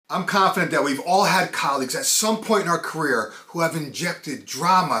I'm confident that we've all had colleagues at some point in our career who have injected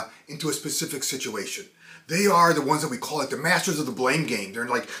drama into a specific situation. They are the ones that we call the masters of the blame game.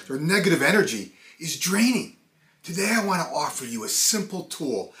 Their negative energy is draining. Today I want to offer you a simple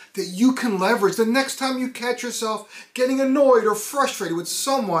tool that you can leverage the next time you catch yourself getting annoyed or frustrated with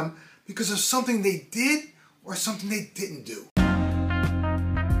someone because of something they did or something they didn't do.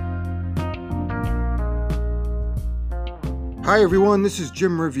 Hi everyone, this is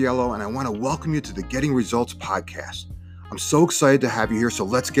Jim Riviello and I want to welcome you to the Getting Results podcast. I'm so excited to have you here, so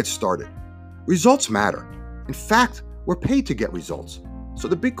let's get started. Results matter. In fact, we're paid to get results. So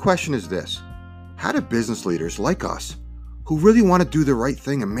the big question is this: how do business leaders like us, who really want to do the right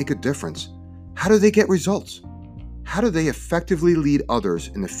thing and make a difference, how do they get results? How do they effectively lead others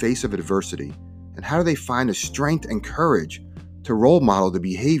in the face of adversity? And how do they find the strength and courage to role model the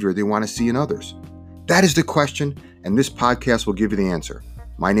behavior they want to see in others? That is the question, and this podcast will give you the answer.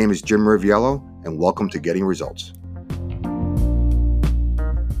 My name is Jim Riviello, and welcome to Getting Results.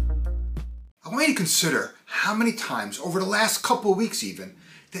 I want you to consider how many times over the last couple of weeks even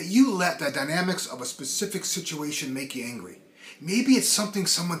that you let the dynamics of a specific situation make you angry. Maybe it's something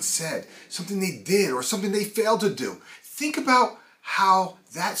someone said, something they did, or something they failed to do. Think about how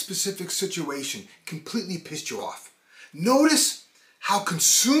that specific situation completely pissed you off. Notice how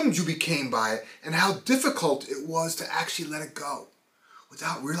consumed you became by it and how difficult it was to actually let it go.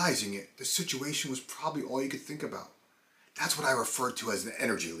 Without realizing it, the situation was probably all you could think about. That's what I refer to as an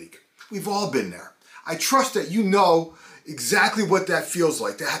energy leak. We've all been there. I trust that you know exactly what that feels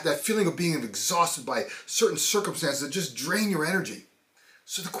like, that feeling of being exhausted by certain circumstances that just drain your energy.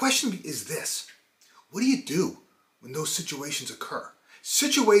 So the question is this: what do you do when those situations occur?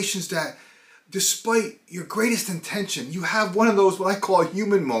 Situations that, despite your greatest intention, you have one of those what I call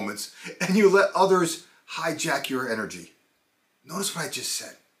human moments and you let others hijack your energy. Notice what I just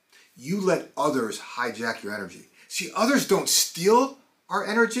said. You let others hijack your energy. See, others don't steal our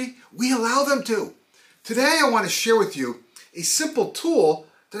energy. We allow them to. Today I want to share with you a simple tool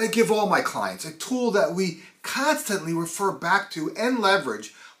that I give all my clients, a tool that we constantly refer back to and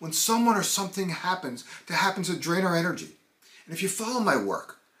leverage when someone or something happens to drain our energy. And if you follow my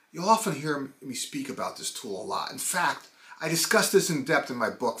work, you'll often hear me speak about this tool a lot. In fact, I discuss this in depth in my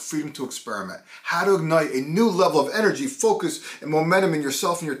book, Freedom to Experiment: How to Ignite a New Level of Energy, Focus, and Momentum in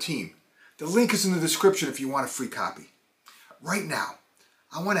Yourself and Your Team. The link is in the description if you want a free copy. Right now,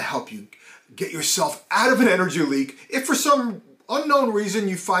 I want to help you get yourself out of an energy leak if for some unknown reason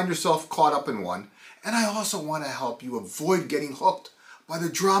you find yourself caught up in one. And I also want to help you avoid getting hooked by the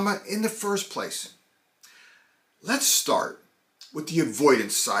drama in the first place. Let's start with the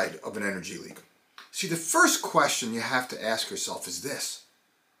avoidance side of an energy leak. See, the first question you have to ask yourself is this: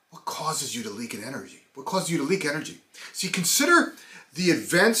 what causes you to leak in energy? What causes you to leak energy? See, consider the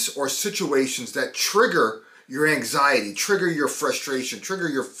events or situations that trigger your anxiety, trigger your frustration, trigger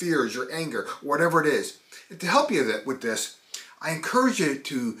your fears, your anger, whatever it is. And to help you with this, I encourage you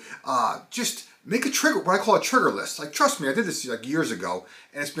to just make a trigger, what I call a trigger list. Like, trust me, I did this years ago,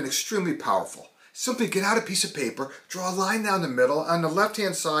 and it's been extremely powerful. Simply get out a piece of paper, draw a line down the middle. On the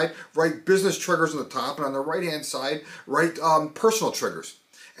left-hand side, write business triggers on the top, and on the right-hand side, write personal triggers.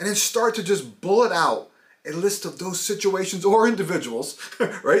 And then start to just bullet out a list of those situations or individuals,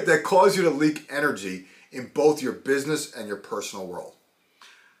 right, that cause you to leak energy in both your business and your personal world.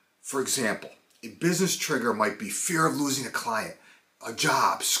 For example, a business trigger might be fear of losing a client, a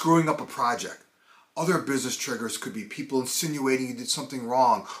job, screwing up a project. Other business triggers could be people insinuating you did something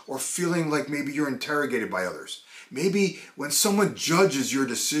wrong or feeling like maybe you're interrogated by others. Maybe when someone judges your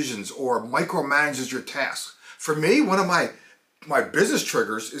decisions or micromanages your tasks. For me, one of my business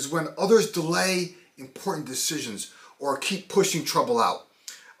triggers is when others delay important decisions or keep pushing trouble out.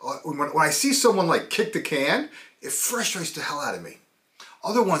 When I see someone like kick the can, it frustrates the hell out of me.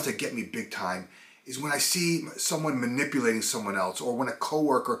 Other ones that get me big time is when I see someone manipulating someone else or when a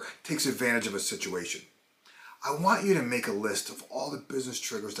coworker takes advantage of a situation. I want you to make a list of all the business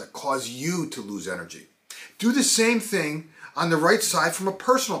triggers that cause you to lose energy. Do the same thing on the right side from a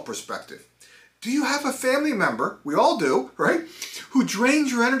personal perspective. Do you have a family member, we all do, right, who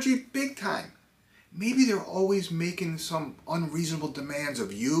drains your energy big time? Maybe they're always making some unreasonable demands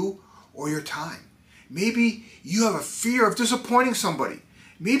of you or your time. Maybe you have a fear of disappointing somebody.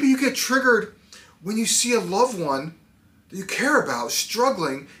 Maybe you get triggered when you see a loved one that you care about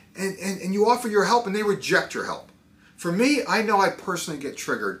struggling and you offer your help and they reject your help. For me, I know I personally get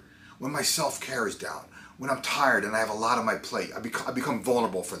triggered when my self-care is down, when I'm tired and I have a lot on my plate. I become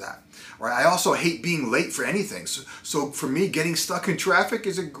vulnerable for that. Right? I also hate being late for anything. So for me, getting stuck in traffic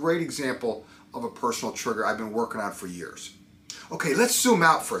is a great example of a personal trigger I've been working on for years. Okay, let's zoom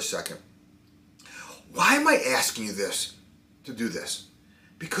out for a second. Why am I asking you this, to do this?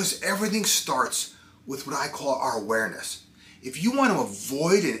 Because everything starts with what I call our awareness. If you want to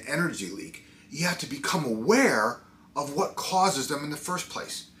avoid an energy leak, you have to become aware of what causes them in the first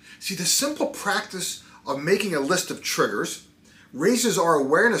place. See, the simple practice of making a list of triggers raises our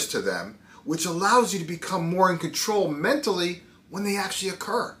awareness to them, which allows you to become more in control mentally when they actually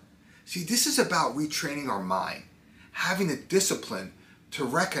occur. See, this is about retraining our mind, having the discipline to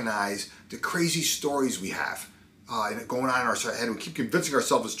recognize the crazy stories we have going on in our head. We keep convincing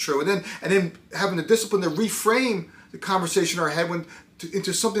ourselves it's true, and then having the discipline to reframe the conversation in our head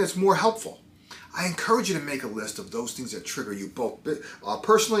into something that's more helpful. I encourage you to make a list of those things that trigger you both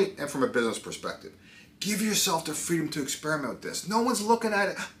personally and from a business perspective. Give yourself the freedom to experiment with this. No one's looking at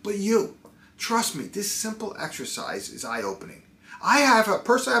it but you. Trust me, this simple exercise is eye-opening. I have an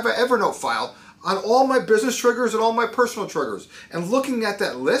Evernote file on all my business triggers and all my personal triggers. And looking at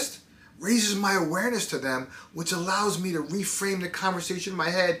that list raises my awareness to them, which allows me to reframe the conversation in my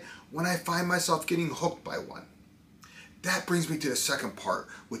head when I find myself getting hooked by one. That brings me to the second part,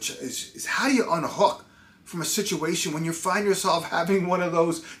 which is how do you unhook from a situation when you find yourself having one of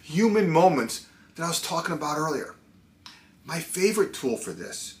those human moments that I was talking about earlier. My favorite tool for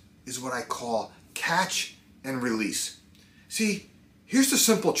this is what I call catch and release. See, here's the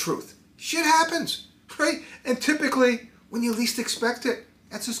simple truth. Shit happens, right? And typically, when you least expect it,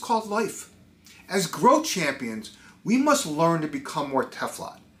 that's just called life. As growth champions, we must learn to become more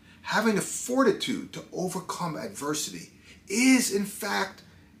Teflon. Having the fortitude to overcome adversity is, in fact,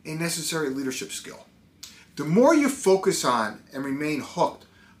 a necessary leadership skill. The more you focus on and remain hooked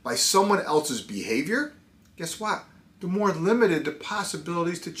by someone else's behavior, guess what? The more limited the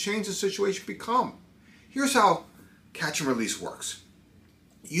possibilities to change the situation become. Here's how catch and release works.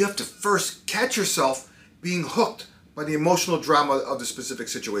 You have to first catch yourself being hooked by the emotional drama of the specific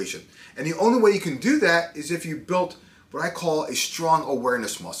situation. And the only way you can do that is if you built what I call a strong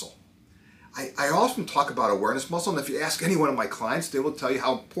awareness muscle. I often talk about awareness muscle, and if you ask any one of my clients, they will tell you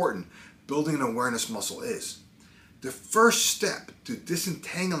how important building an awareness muscle is. The first step to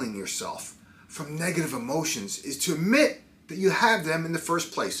disentangling yourself from negative emotions is to admit that you have them in the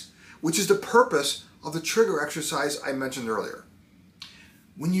first place, which is the purpose of the trigger exercise I mentioned earlier.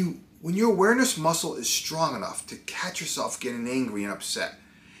 When your awareness muscle is strong enough to catch yourself getting angry and upset,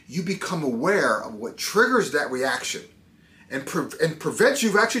 you become aware of what triggers that reaction and prevents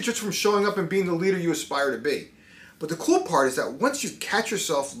you actually just from showing up and being the leader you aspire to be. But the cool part is that once you catch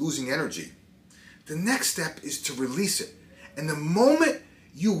yourself losing energy, the next step is to release it. And the moment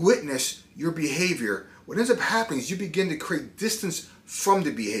you witness your behavior, what ends up happening is you begin to create distance from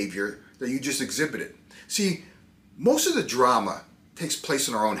the behavior that you just exhibited. See, most of the drama takes place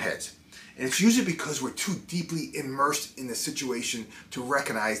in our own heads. And it's usually because we're too deeply immersed in the situation to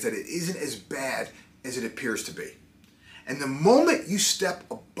recognize that it isn't as bad as it appears to be. And the moment you step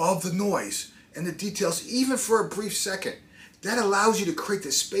above the noise and the details, even for a brief second, that allows you to create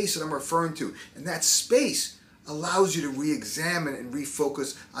the space that I'm referring to. And that space allows you to re-examine and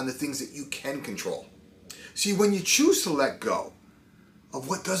refocus on the things that you can control. See, when you choose to let go of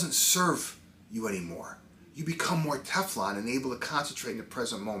what doesn't serve you anymore, you become more Teflon and able to concentrate in the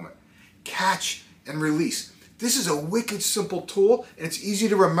present moment. Catch and release. This is a wicked simple tool, and it's easy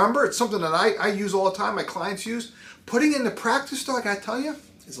to remember. It's something that I use all the time, my clients use. Putting into practice, though, I gotta tell you,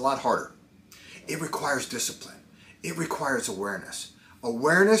 is a lot harder. It requires discipline. It requires awareness.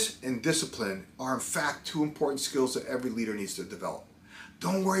 Awareness and discipline are, in fact, two important skills that every leader needs to develop.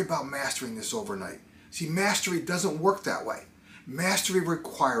 Don't worry about mastering this overnight. See, mastery doesn't work that way. Mastery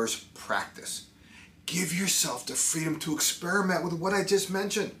requires practice. Give yourself the freedom to experiment with what I just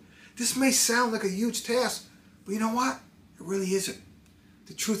mentioned. This may sound like a huge task, but you know what? It really isn't.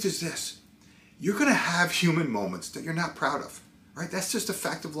 The truth is this. You're going to have human moments that you're not proud of, right? That's just a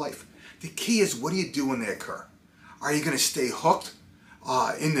fact of life. The key is, what do you do when they occur? Are you going to stay hooked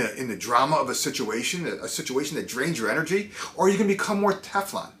in the drama of a situation that drains your energy, or are you going to become more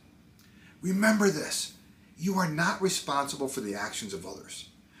Teflon? Remember this. You are not responsible for the actions of others.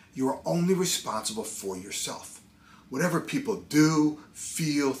 You are only responsible for yourself. Whatever people do,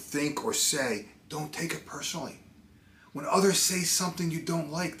 feel, think, or say, don't take it personally. When others say something you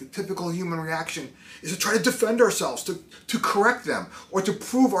don't like, the typical human reaction is to try to defend ourselves, to correct them, or to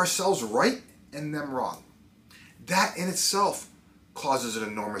prove ourselves right and them wrong. That in itself causes an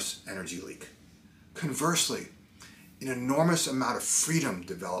enormous energy leak. Conversely, an enormous amount of freedom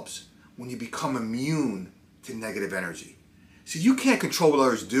develops when you become immune to negative energy. See, you can't control what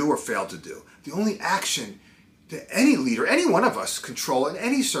others do or fail to do. The only action that any leader, any one of us, control in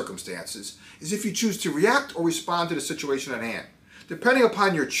any circumstances is if you choose to react or respond to the situation at hand. Depending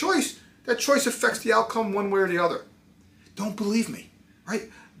upon your choice, that choice affects the outcome one way or the other. Don't believe me, right?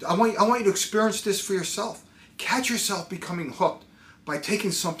 I want you to experience this for yourself. Catch yourself becoming hooked by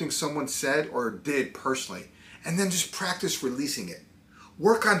taking something someone said or did personally, and then just practice releasing it.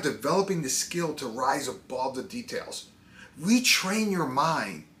 Work on developing the skill to rise above the details. Retrain your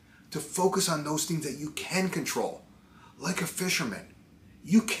mind to focus on those things that you can control. Like a fisherman,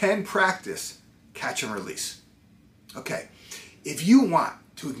 you can practice catch and release. Okay, if you want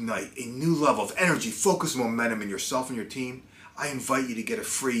to ignite a new level of energy, focus, and momentum in yourself and your team, I invite you to get a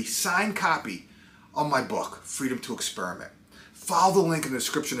free signed copy of my book, Freedom to Experiment. Follow the link in the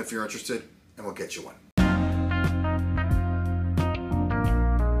description if you're interested, and we'll get you one.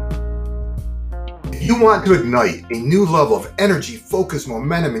 If you want to ignite a new level of energy, focus,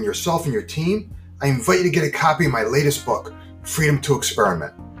 momentum in yourself and your team, I invite you to get a copy of my latest book, Freedom to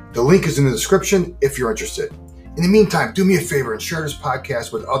Experiment. The link is in the description if you're interested. In the meantime, do me a favor and share this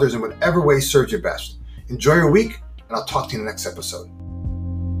podcast with others in whatever way serves you best. Enjoy your week, and I'll talk to you in the next episode.